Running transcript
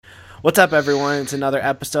What's up, everyone? It's another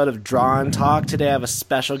episode of Draw and Talk. Today I have a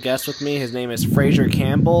special guest with me. His name is Fraser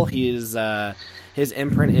Campbell. His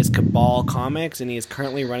imprint is Cabal Comics, and he is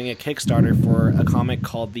currently running a Kickstarter for a comic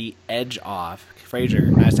called The Edge Off. Fraser,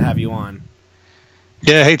 nice to have you on.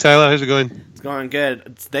 Yeah, hey Tyler, how's it going? It's going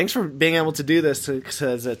good. Thanks for being able to do this,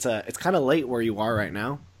 because it's kind of late where you are right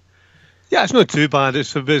now. Yeah, it's not too bad.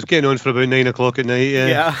 It's getting on for about 9 o'clock at night.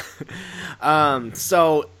 Yeah.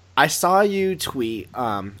 So I saw you tweet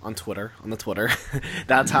on the Twitter.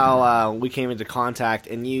 That's how we came into contact,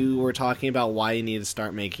 and you were talking about why you need to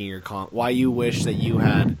start making your why you wish that you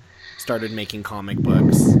had started making comic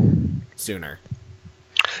books sooner.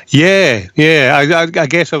 Yeah. I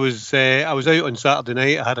guess I was out on Saturday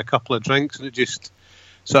night. I had a couple of drinks, and it just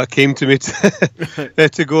sort of came to me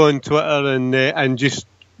to go on Twitter and just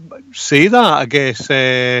say that. I guess.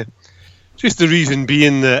 Just the reason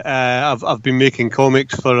being that I've been making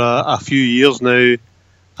comics for a few years now,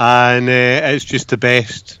 and it's just the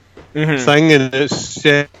best thing. And it's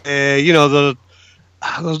there's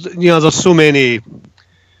so many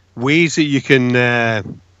ways that you can,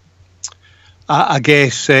 I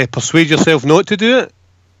guess, persuade yourself not to do it.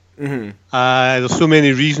 There's so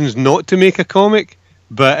many reasons not to make a comic,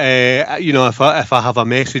 but if I have a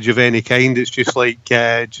message of any kind, it's just like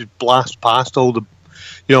just blast past all the.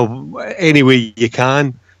 Any way you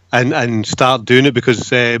can, and start doing it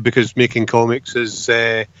because making comics is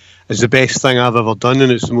the best thing I've ever done,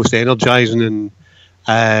 and it's the most energizing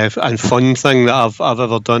and fun thing that I've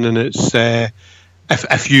ever done. And it's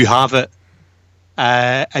if you have it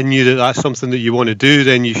and that's something that you want to do,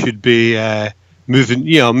 then you should be moving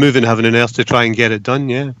heaven and earth to try and get it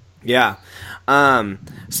done. Yeah.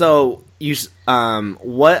 So you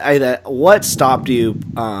what stopped you?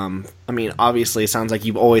 I mean, obviously, it sounds like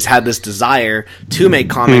you've always had this desire to make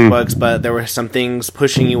comic books, but there were some things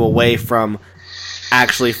pushing you away from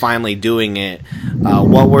actually finally doing it.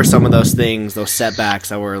 What were some of those things, those setbacks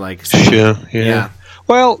that were like? Sure, yeah.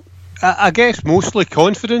 Well, I guess mostly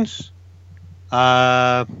confidence,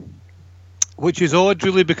 which is odd,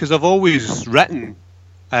 really, because I've always written,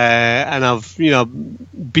 and I've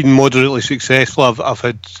been moderately successful. I've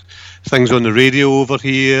had things on the radio over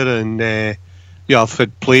here, and I've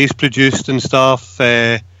had plays produced and stuff,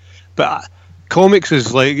 but comics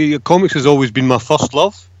has always been my first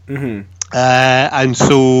love, and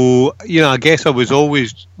so I guess I was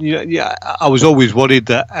always worried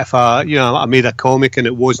that if I made a comic and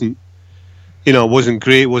it wasn't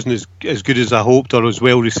great, it wasn't as good as I hoped or as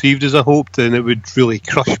well received as I hoped, then it would really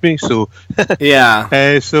crush me. So so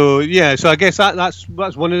I guess that's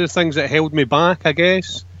one of the things that held me back, I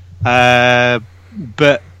guess,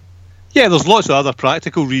 but. Yeah, there's lots of other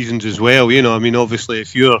practical reasons as well. I mean, obviously,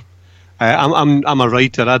 if you're, I'm a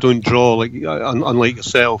writer. I don't draw unlike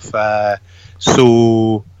yourself.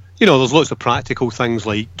 So there's lots of practical things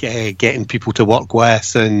like getting people to work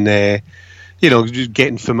with, and just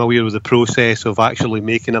getting familiar with the process of actually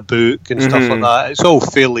making a book and stuff like that. It's all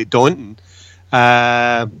fairly daunting,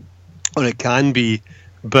 or it can be.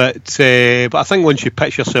 But I think once you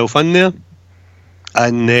pitch yourself in there,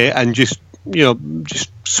 and just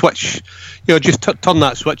switch, just turn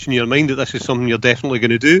that switch in your mind that this is something you're definitely going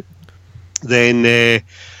to do, then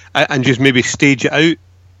and just maybe stage it out,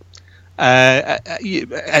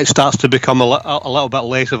 it starts to become a little bit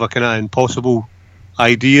less of a kind of impossible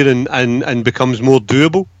idea and becomes more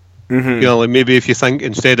doable. Like maybe if you think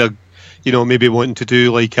instead of maybe wanting to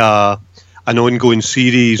do like an ongoing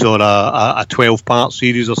series or a 12-part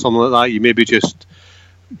series or something like that, you maybe just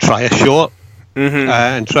try a short.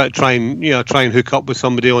 And try and hook up with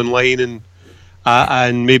somebody online,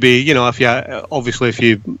 and maybe if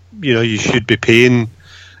you should be paying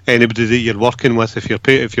anybody that you're working with. If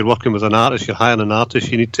you're working with an artist, you're hiring an artist,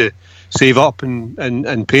 you need to save up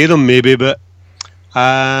and pay them maybe. But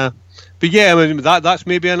yeah, I mean that's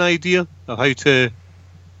maybe an idea of how to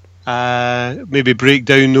maybe break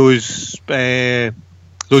down those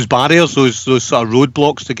barriers, those sort of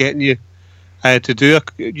roadblocks to getting you. To do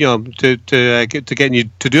getting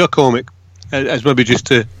you to do a comic, as maybe just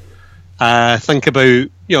to think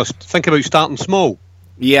about starting small.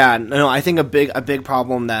 Yeah, no, I think a big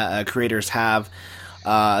problem that creators have,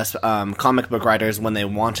 comic book writers, when they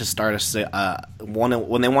want to start when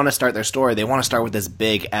they want to start their story, they want to start with this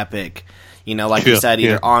big epic, you said,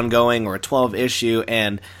 either ongoing or a 12-issue,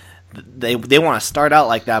 and they want to start out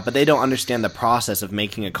like that, but they don't understand the process of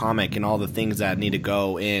making a comic and all the things that need to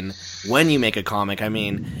go in when you make a comic. I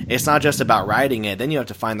mean, it's not just about writing it. Then you have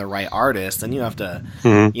to find the right artist. Then you have to,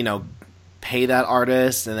 pay that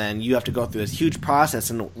artist, and then you have to go through this huge process.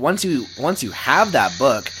 And once you have that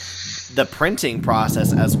book, the printing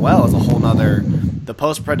process as well is a whole nother. The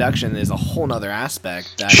post production is a whole nother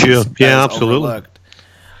aspect. That is absolutely. Overlooked.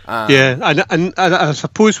 And I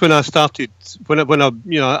suppose when I started, when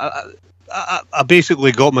I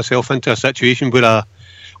basically got myself into a situation where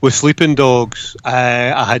with Sleeping Dogs,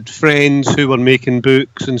 I had friends who were making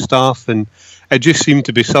books and stuff, and it just seemed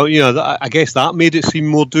to be so. I guess that made it seem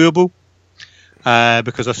more doable.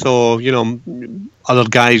 Because I saw, other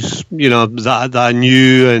guys, that I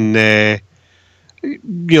knew, and they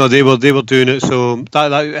were doing it, so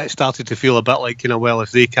that it started to feel a bit like, well,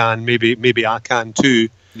 if they can, maybe I can too.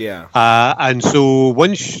 Yeah. And so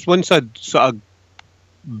once I'd sort of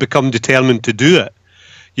become determined to do it,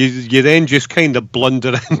 you then just kind of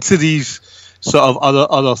blunder into these sort of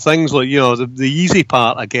other things, like the easy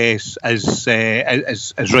part, I guess, is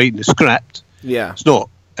writing the script. Yeah.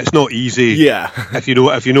 It's not easy. Yeah. if you know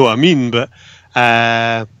what I mean, but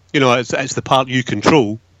it's the part you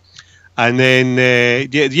control, and then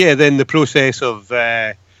then the process of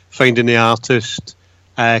finding the artist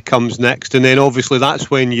comes next, and then obviously that's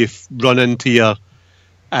when you run into your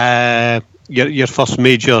first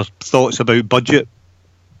major thoughts about budget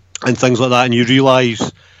and things like that, and you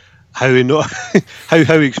realise how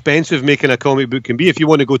expensive making a comic book can be if you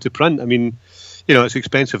want to go to print. I mean, it's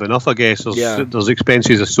expensive enough, I guess. There's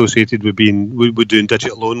expenses associated with doing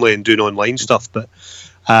digital only and doing online stuff. But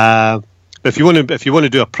if you want to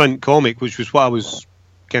do a print comic, which was what I was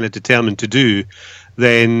kind of determined to do,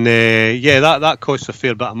 then that costs a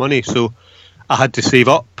fair bit of money. So I had to save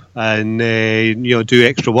up and do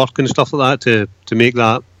extra work and stuff like that to make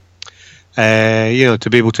that to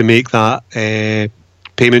be able to make that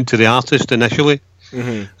payment to the artist initially.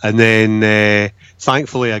 Mm-hmm. And then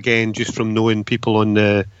thankfully, again, just from knowing people on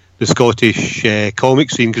the Scottish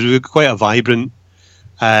comic scene, because we've got quite a vibrant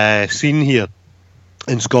scene here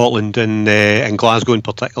in Scotland and Glasgow in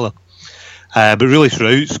particular, but really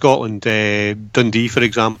throughout Scotland. Dundee, for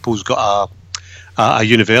example, has got a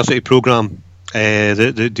university programme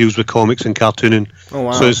that deals with comics and cartooning. Oh,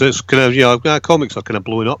 wow. So it's kind of comics are kind of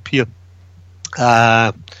blowing up here,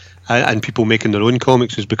 and people making their own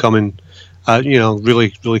comics is becoming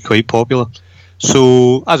really, really quite popular.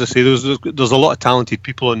 So, as I say, there's a lot of talented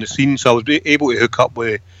people on the scene. So I was able to hook up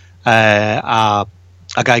with a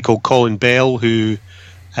guy called Colin Bell, who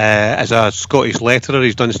is a Scottish letterer.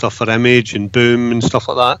 He's done stuff for Image and Boom and stuff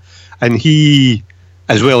like that. And he,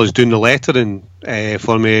 as well as doing the lettering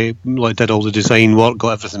for me, did all the design work,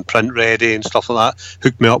 got everything print ready and stuff like that,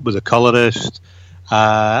 hooked me up with a colourist.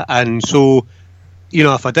 And so,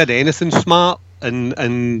 if I did anything smart, and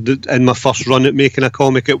my first run at making a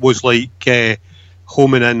comic, it was like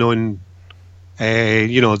homing in on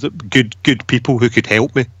the good people who could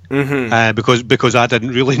help me, mm-hmm. Because I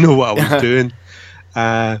didn't really know what I was doing.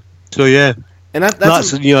 So yeah, and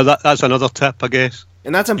that's another tip, I guess.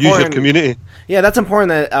 And that's important. Use your community. Yeah, that's important.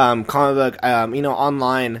 That comic book,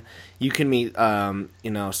 online, you can meet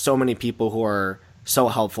so many people who are so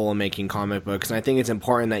helpful in making comic books, and I think it's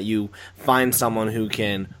important that you find someone who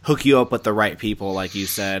can hook you up with the right people, like you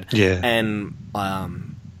said, and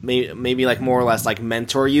maybe like more or less like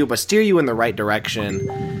mentor you, but steer you in the right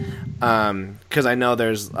direction. Because I know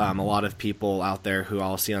there's a lot of people out there who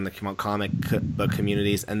I'll see on the comic book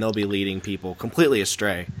communities, and they'll be leading people completely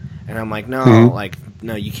astray, and I'm like,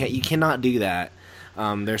 no, you cannot do that.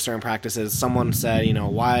 There's certain practices. Someone said,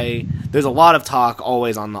 why? There's a lot of talk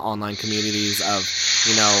always on the online communities of,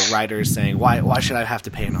 writers saying, why should I have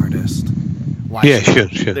to pay an artist?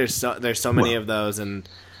 Sure. There's so many of those, and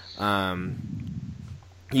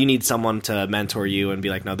you need someone to mentor you and be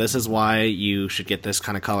like, no, this is why you should get this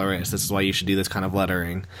kind of colorist. This is why you should do this kind of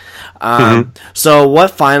lettering. So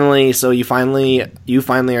you finally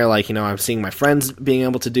are like, I'm seeing my friends being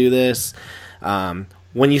able to do this.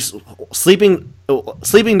 When you Sleeping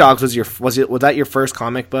Dogs was that your first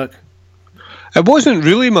comic book? It wasn't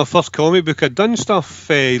really my first comic book. I'd done stuff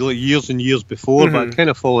like years and years before, mm-hmm. but I'd kind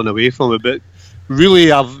of fallen away from it. But really,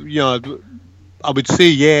 I would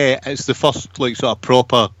say, it's the first sort of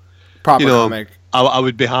proper comic. I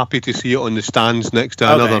would be happy to see it on the stands next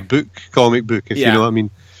to another comic book, if you know what I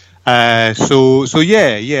mean. So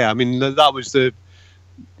I mean, that was the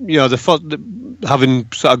first,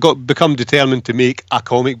 having sort of become determined to make a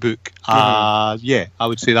comic book. I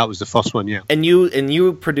would say that was the first one. Yeah. And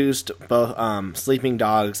you produced both Sleeping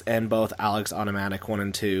Dogs and both Alex Automatic 1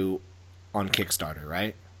 and 2 on Kickstarter,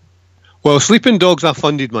 right? Well, Sleeping Dogs I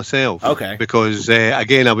funded myself. Okay. Because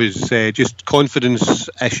again, I was just confidence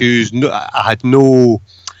issues. I had no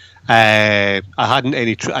I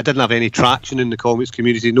didn't have any traction in the comics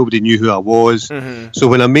community. Nobody knew who I was. So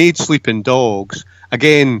when I made Sleeping Dogs,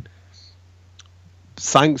 again,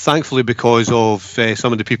 thankfully because of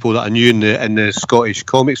some of the people that I knew in the Scottish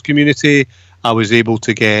comics community, I was able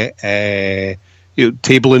to get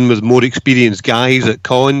tabling with more experienced guys at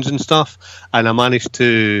cons and stuff, and I managed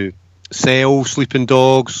to sell Sleeping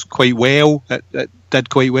Dogs quite well. It did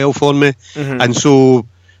quite well for me, and so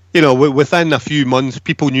within a few months,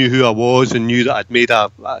 people knew who I was and knew that I'd made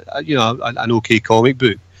an okay comic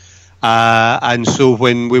book. And so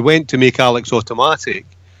when we went to make Alex Automatic,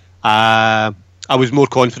 I was more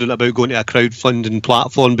confident about going to a crowdfunding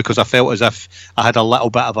platform because I felt as if I had a little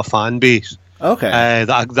bit of a fan base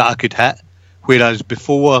that I could hit. Whereas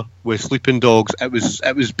before with Sleeping Dogs, it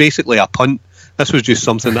was basically a punt. This was just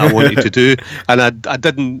something that I wanted to do, and I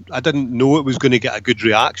didn't know it was going to get a good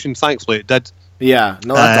reaction. Thankfully, it did. Yeah,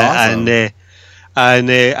 no, that's awesome. And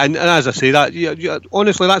as I say, that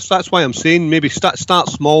honestly, that's why I'm saying maybe start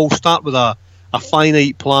small, start with a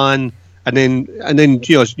finite plan, and then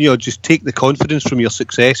just take the confidence from your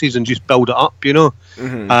successes and just build it up,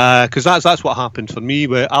 because that's what happened for me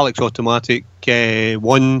with Alex Automatic.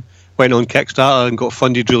 Went on Kickstarter and got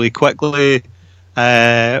funded really quickly.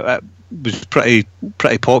 It was pretty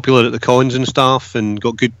popular at the cons and stuff, and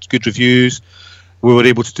got good reviews. We were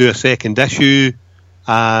able to do a second issue,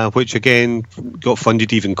 which again got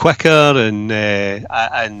funded even quicker, and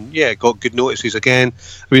got good notices again.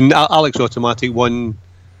 I mean, Alex Automatic won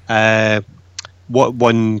sort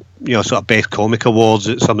of best comic awards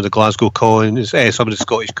at some of the Glasgow cons, some of the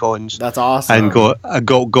Scottish cons. That's awesome. And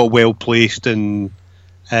got well placed in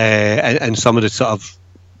some of the sort of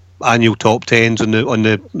annual top tens on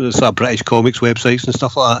the sort of British comics websites and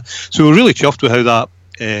stuff like that. So we're really chuffed with how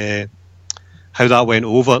that went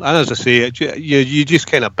over. And as I say, you just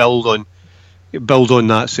kind of build on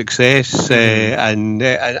that success and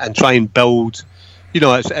try and build.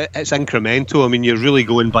 It's incremental. I mean, you're really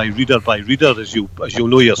going by reader, as you'll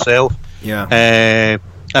know yourself. Yeah.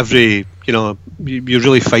 You're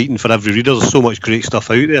really fighting for every reader. There's so much great stuff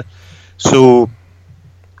out there. So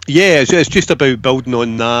yeah, it's just about building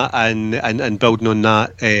on that and building on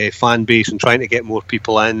that fan base and trying to get more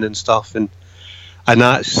people in and stuff. And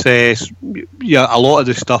that's a lot of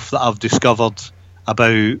the stuff that I've discovered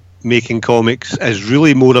about making comics is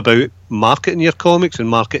really more about marketing your comics and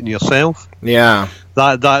marketing yourself. Yeah,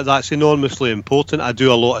 that's enormously important. I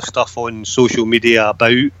do a lot of stuff on social media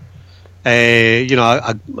about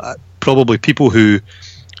I probably people who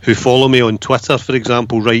follow me on Twitter, for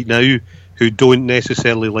example, right now, who don't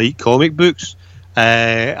necessarily like comic books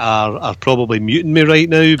are probably muting me right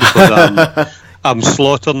now because I'm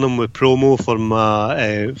slaughtering them with promo for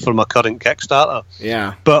my current Kickstarter.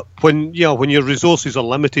 Yeah. But when your resources are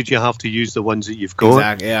limited, you have to use the ones that you've got.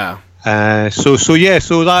 Exactly. Yeah. So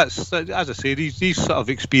that's, as I say, these sort of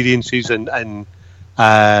experiences and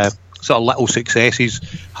sort of little successes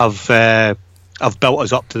have built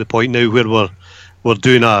us up to the point now where we're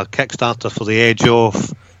doing a Kickstarter for The Edge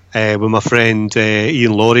Off with my friend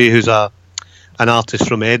Ian Laurie, who's an artist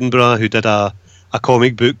from Edinburgh who did a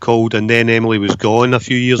comic book called And Then Emily Was Gone a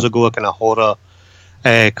few years ago, a kind of horror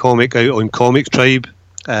comic out on Comics Tribe.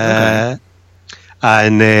 And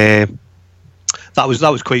that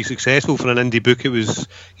was quite successful for an indie book. It was,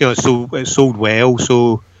 it sold well.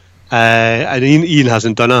 So and Ian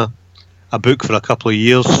hasn't done a book for a couple of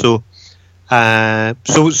years. So when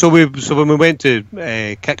we went to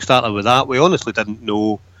Kickstarter with that, we honestly didn't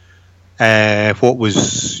know what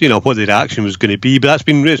the reaction was going to be, but it's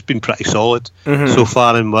been pretty solid so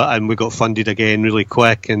far, and we got funded again really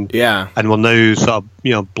quick, and we're now sort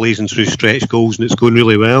of blazing through stretch goals, and it's going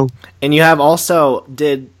really well. And you have also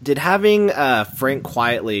did having Frank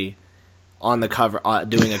Quietly on the cover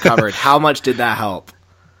doing a cover. How much did that help?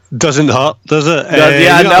 Doesn't hurt, does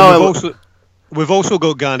it? We've also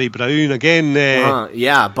got Gary Brown again.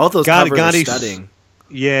 Both those covers are stunning.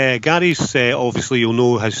 Yeah, Gary's obviously you'll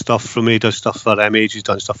know his stuff from he does stuff for Image, he's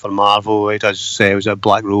done stuff for Marvel, he does was at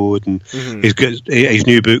Black Road, and he's got his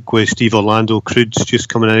new book with Steve Orlando, Crude's just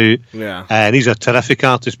coming out. Yeah, and he's a terrific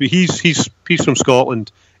artist. But he's from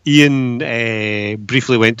Scotland. Ian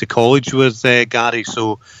briefly went to college with Gary,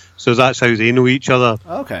 so that's how they know each other.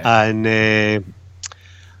 Okay, and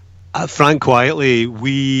Frank Quietly,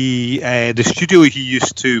 the studio he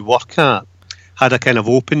used to work at had a kind of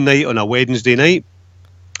open night on a Wednesday night.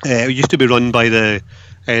 It used to be run by the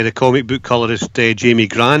comic book colorist Jamie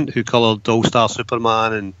Grant, who coloured All-Star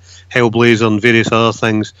Superman and Hellblazer and various other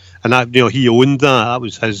things. And that, he owned that. That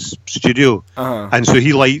was his studio. And so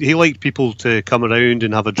he liked people to come around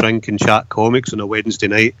and have a drink and chat comics on a Wednesday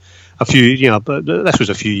night. a few, but this was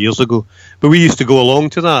a few years ago. But we used to go along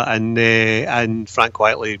to that, and Frank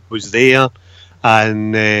Whiteley was there,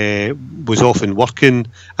 and was often working,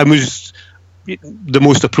 and was the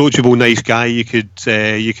most approachable, nice guy you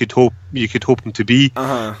could hope him to be.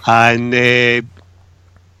 And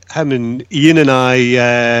him and Ian and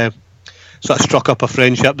I sort of struck up a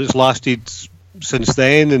friendship that's lasted since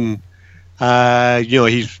then, and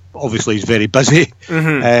he's very busy.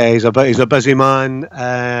 He's a busy man,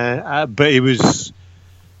 but he was,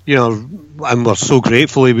 and we're so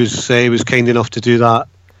grateful he was kind enough to do that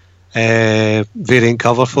variant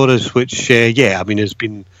cover for us, which has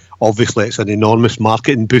been, obviously it's an enormous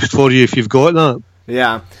marketing boost for you if you've got that.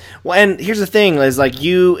 Yeah. Well, and here's the thing: is like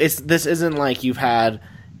this isn't like you've had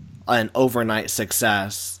an overnight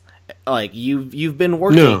success. Like you've been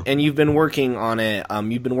working and you've been working on it.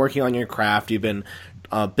 You've been working on your craft. You've been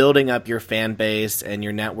building up your fan base and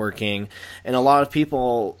your networking. And a lot of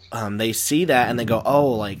people they see that and they go,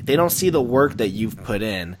 oh, like they don't see the work that you've put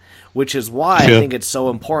in, which is why I think it's so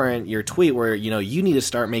important. Your tweet where you need to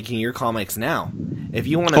start making your comics now. If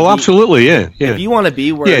you want to, absolutely, yeah. If you want to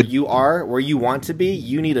be where you are, where you want to be,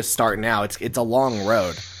 you need to start now. It's a long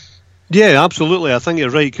road. Yeah, absolutely. I think you're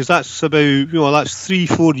right, because that's about that's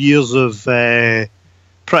 3-4 years of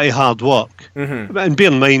pretty hard work. And bear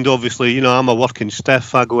in mind, obviously, I'm a working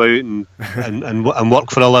stiff. I go out and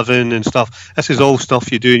work for a living and stuff. This is all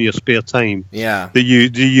stuff you do in your spare time. Yeah, that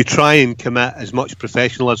you try and commit as much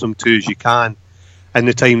professionalism to as you can in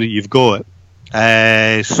the time that you've got.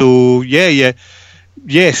 So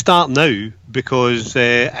start now, because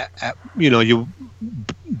But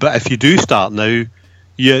if you do start now,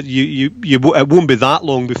 it won't be that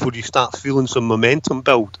long before you start feeling some momentum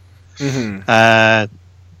build. Because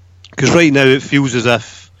right now it feels as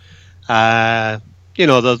if, there's,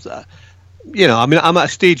 I'm at a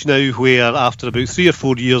stage now where after about 3 or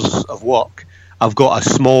 4 years of work, I've got a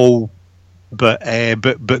small, but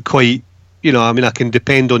quite, I can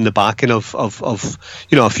depend on the backing of a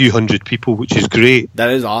few hundred people, which is great.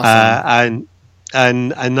 That is awesome.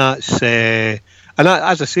 And that's. And that,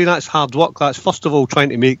 as I say, that's hard work. That's first of all trying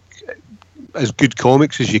to make as good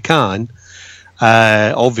comics as you can,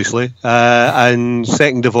 obviously, and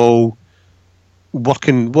second of all,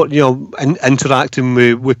 interacting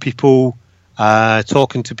with people,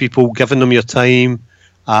 talking to people, giving them your time,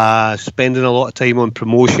 spending a lot of time on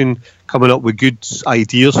promotion, coming up with good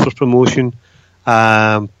ideas for promotion,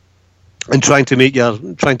 and trying to make your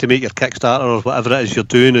Kickstarter or whatever it is you're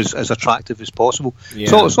doing as attractive as possible. Yeah.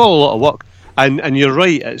 So it's all a lot of work. And you're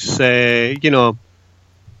right. It's there's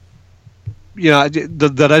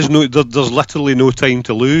literally no time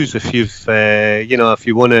to lose if if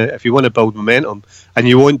you want to build momentum and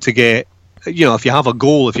you want to get if you have a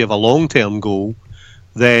goal, if you have a long-term goal,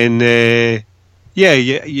 then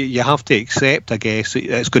you have to accept, I guess,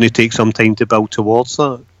 it's going to take some time to build towards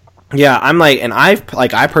that. Yeah, I'm I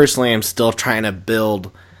personally am still trying to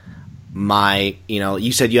build my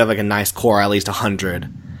you said you have like a nice core, at least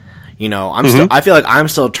 100. I feel like I'm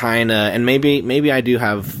still trying to, and maybe I do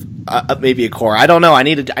have maybe a core. I don't know. I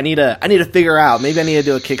need to figure out. Maybe I need to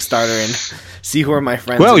do a Kickstarter and see who are my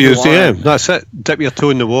friends. Well, that's it. Dip your toe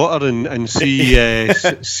in the water and see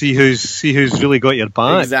see who's really got your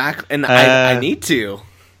back. Exactly, and I need to.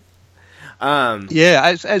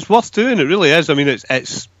 It's worth doing. It really is. I mean,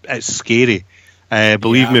 it's scary.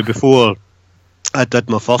 Believe me, before I did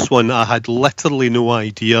my first one, I had literally no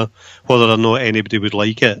idea whether or not anybody would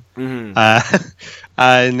like it, or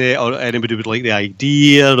anybody would like the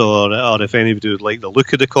idea, or if anybody would like the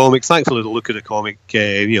look of the comic. Thankfully, the look of the comic,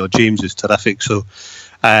 James is terrific, so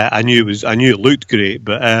I knew it looked great.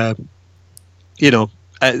 But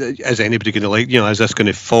is anybody going to like? Is this going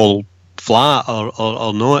to fall flat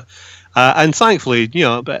or not? And thankfully,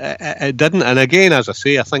 but it didn't. And again, as I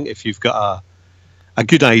say, I think if you've got a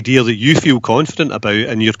good idea that you feel confident about,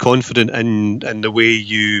 and you're confident in the way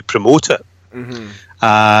you promote it,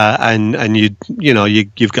 and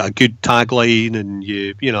you've got a good tagline, and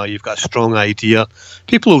you've got a strong idea,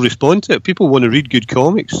 people will respond to it. People want to read good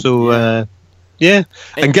comics, so and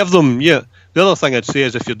give them. The other thing I'd say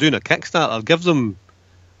is, if you're doing a Kickstarter, give them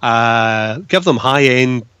high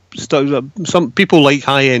end stuff. Some people like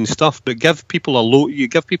high end stuff, but give people a low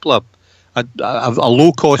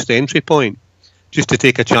cost entry point, just to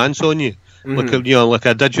take a chance on you, like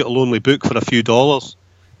a digital only book for a few dollars.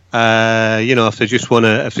 If they just want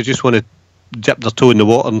to dip their toe in the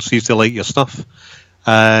water and see if they like your stuff,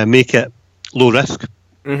 make it low risk.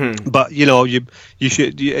 But you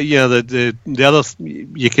should the other,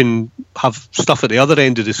 you can have stuff at the other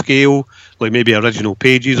end of the scale, like maybe original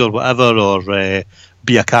pages or whatever, or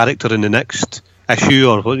be a character in the next issue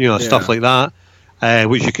or stuff like that,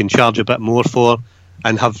 which you can charge a bit more for,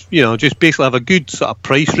 and have just basically have a good sort of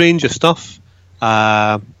price range of stuff,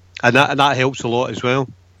 and that helps a lot as well.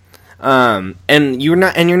 And you're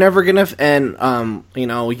never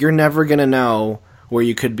gonna know where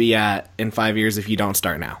you could be at in 5 years if you don't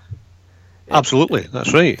start now. Absolutely,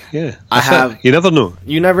 that's right. Yeah, You never know.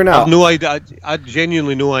 I have no idea. I had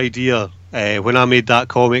genuinely no idea when I made that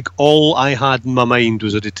comic. All I had in my mind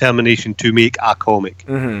was a determination to make a comic.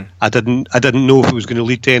 Mm-hmm. I didn't know if it was going to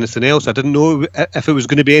lead to anything else. I didn't know if it was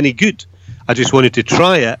going to be any good. I just wanted to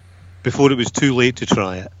try it before it was too late to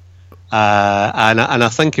try it. And I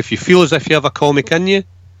think if you feel as if you have a comic in you,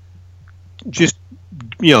 just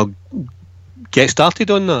get started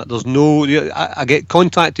on that. There's no. I get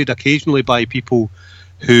contacted occasionally by people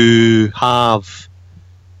who have,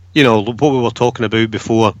 what we were talking about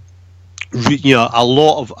before.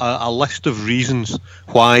 A list of reasons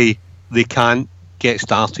why they can't get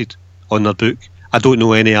started on their book. I don't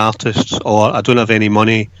know any artists, or I don't have any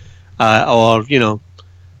money, or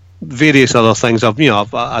various other things. I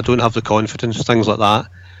don't have the confidence, things like that.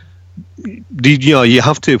 You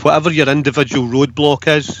have to, whatever your individual roadblock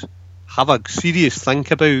is, have a serious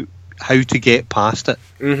think about how to get past it.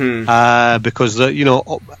 Mm-hmm. Because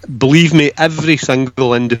believe me, every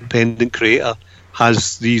single independent creator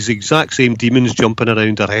has these exact same demons jumping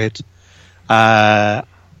around their head, and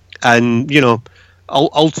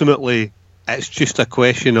ultimately it's just a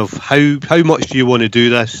question of how much do you want to do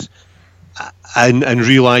this, and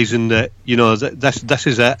realizing that this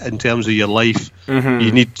is it in terms of your life. Mm-hmm.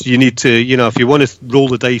 You need to if you want to roll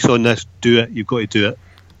the dice on this, do it. You've got to do it.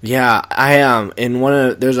 Yeah, I am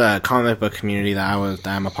there's a comic book community that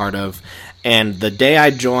I'm a part of, and the day I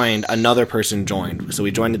joined, another person joined, so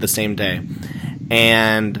we joined it the same day,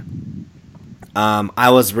 and I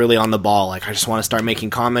was really on the ball. Like, I just want to start making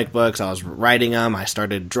comic books. I was writing them. I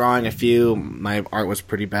started drawing a few. My art was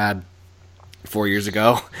pretty bad 4 years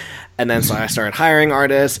ago, and then so I started hiring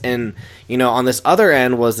artists, and on this other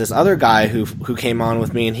end was this other guy who came on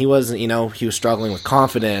with me, and he wasn't he was struggling with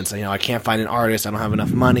confidence. I can't find an artist, I don't have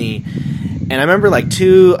enough money. And I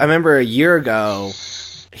remember a year ago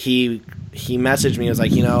he messaged me. He was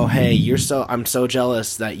like, hey, I'm so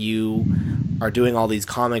jealous that you are doing all these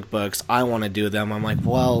comic books. I want to do them. I'm like,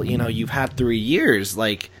 well, you've had 3 years,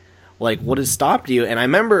 like what has stopped you? And I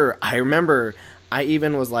remember I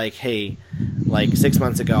even was like, hey, like 6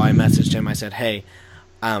 months ago, I messaged him. I said, hey,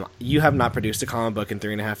 you have not produced a comic book in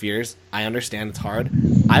 3.5 years. I understand it's hard.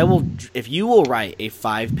 If you will write a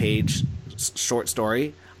 5-page short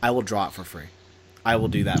story, I will draw it for free. I will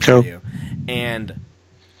do that for you. And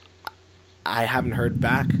I haven't heard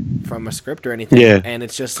back from a script or anything. Yeah. And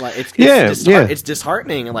it's just like, it's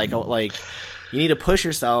disheartening. Like you need to push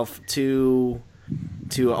yourself to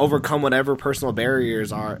overcome whatever personal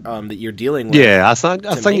barriers are that you're dealing with. Yeah, I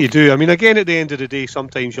think you do. I mean, again, at the end of the day,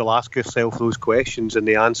 sometimes you'll ask yourself those questions, and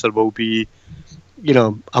the answer will be,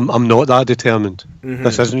 I'm not that determined. Mm-hmm.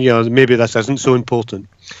 This isn't, maybe this isn't so important,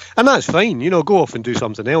 and that's fine. Go off and do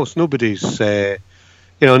something else. Nobody's going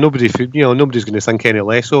to think any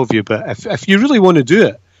less of you. But if you really want to do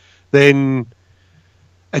it, then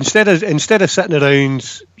instead of sitting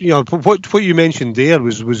around, what you mentioned there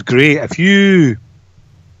was great.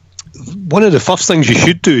 One of the first things you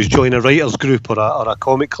should do is join a writers group or a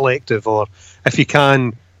comic collective, or if you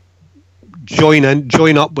can, join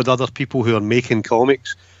up with other people who are making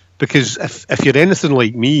comics. Because if you're anything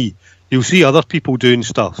like me, you'll see other people doing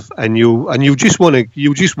stuff, and you'll just want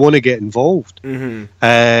to get involved.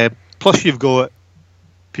 Mm-hmm. Plus, you've got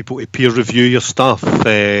people to peer review your stuff,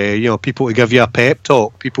 people to give you a pep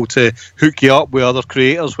talk, people to hook you up with other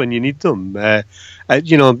creators when you need them. That's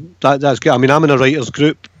good. I mean, I'm in a writers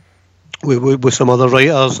group with some other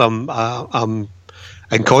writers. I'm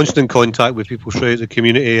in constant contact with people throughout the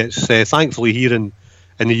community. It's thankfully here in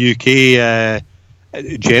the UK,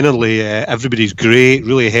 generally everybody's great,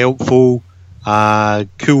 really helpful,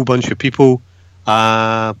 cool bunch of people,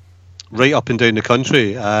 right up and down the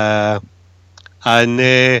country, and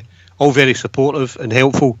all very supportive and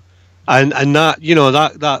helpful, and that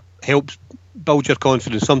that helps build your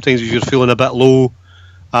confidence. Sometimes if you're feeling a bit low,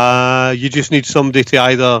 you just need somebody to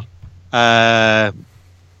either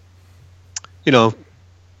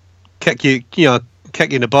kick you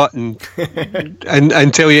in the butt and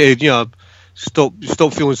tell you to stop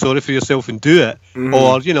feeling sorry for yourself and do it. Mm-hmm.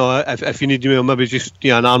 Or if you need maybe just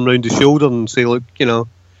an arm round the shoulder and say, look,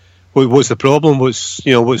 what's the problem? What's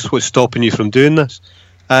stopping you from doing this?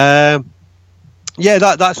 That's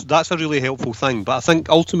a really helpful thing. But I think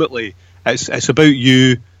ultimately it's about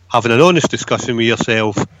you having an honest discussion with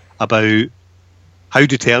yourself about how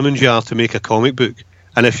determined you are to make a comic book.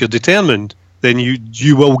 And if you're determined, then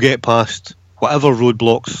you will get past whatever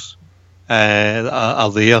roadblocks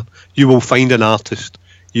are there. You will find an artist.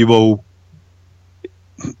 You will,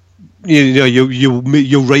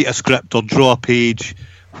 you'll write a script or draw a page,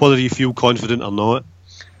 whether you feel confident or not.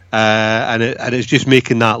 And it's just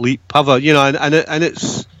making that leap.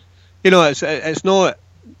 It's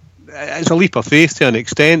a leap of faith to an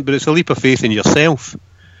extent, but it's a leap of faith in yourself.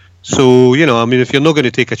 So, if you're not going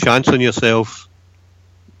to take a chance on yourself,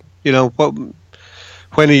 when are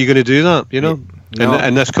you going to do that, No.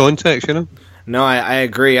 in this context, No, I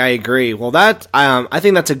agree. Well, I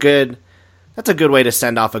think that's a good way to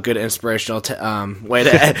send off, a good inspirational way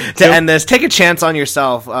to end this. Take a chance on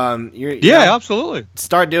yourself. Absolutely.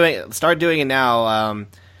 Start doing it now.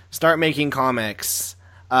 Start making comics.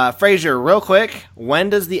 Fraser, real quick,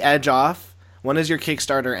 when does the Edge off? When does your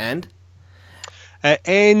Kickstarter end? It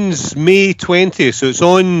ends May 20th, so it's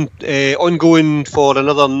ongoing for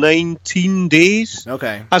another 19 days.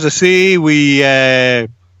 Okay. As I say, we've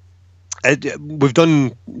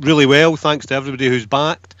done really well, thanks to everybody who's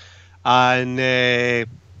backed. And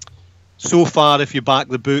so far, if you back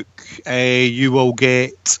the book, you will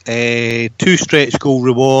get 2 stretch goal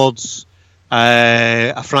rewards,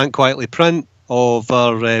 a Frank Quitely print of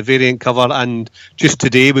our variant cover, and just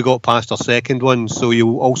today we got past our second one, so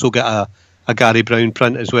you'll also get a Gary Brown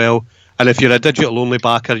print as well. And if you're a digital only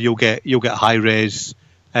backer, you'll get high res,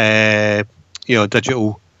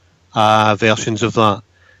 digital versions of that.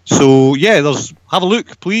 So have a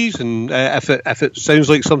look, please, and if it sounds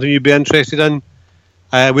like something you'd be interested in,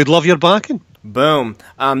 we'd love your backing. Boom.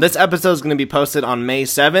 This episode is going to be posted on May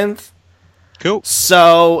 7th. Cool.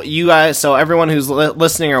 So everyone who's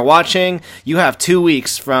listening or watching, you have 2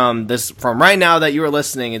 weeks from right now that you are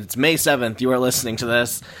listening. It's May 7th. You are listening to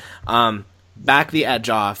this. Back the Edge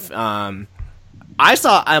off. I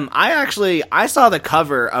saw the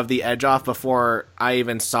cover of the Edge off before I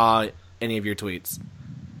even saw any of your tweets.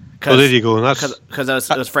 Well, there you go. Because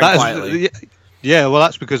it was Frank Quitely. Yeah, well,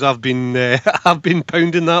 that's because I've been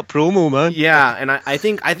pounding that promo, man. Yeah, and I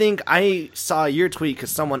think I saw your tweet because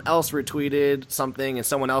someone else retweeted something, and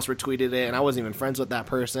someone else retweeted it, and I wasn't even friends with that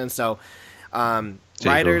person. So,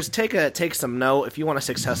 writers, take some note. If you want a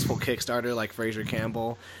successful Kickstarter like Fraser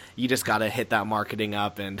Campbell, you just got to hit that marketing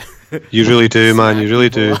up, and you really do, man. You really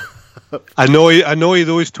do. I know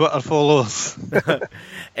those Twitter followers.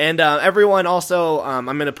 And everyone also, I'm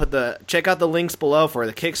going to check out the links below for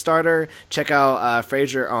the Kickstarter. Check out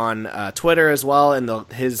Fraser on Twitter as well, and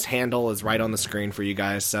his handle is right on the screen for you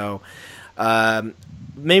guys. So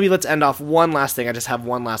maybe let's end off one last thing. I just have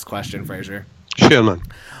one last question, Fraser. Sure, man.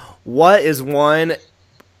 What is one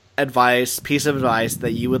piece of advice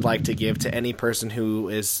that you would like to give to any person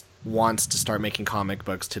who wants to start making comic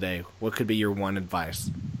books today? What could be your one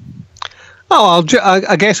advice? Oh,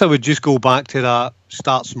 I guess I would just go back to that.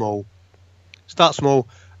 Start small. Start small.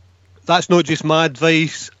 That's not just my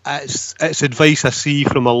advice. It's advice I see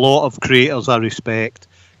from a lot of creators I respect.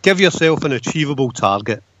 Give yourself an achievable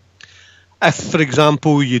target. If, for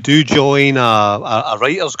example, you do join a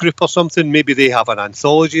writers group or something, maybe they have an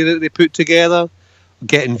anthology that they put together.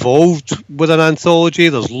 Get involved with an anthology.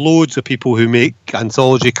 There's loads of people who make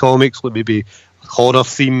anthology comics, like maybe horror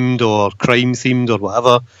themed or crime themed or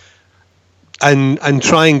whatever. And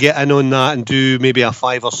try and get in on that and do maybe a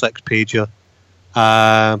 5 or 6 pager,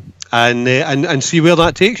 and see where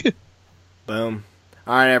that takes you. Boom.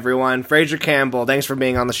 All right, everyone. Fraser Campbell, thanks for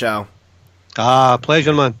being on the show.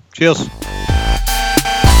 Pleasure, man. Cheers.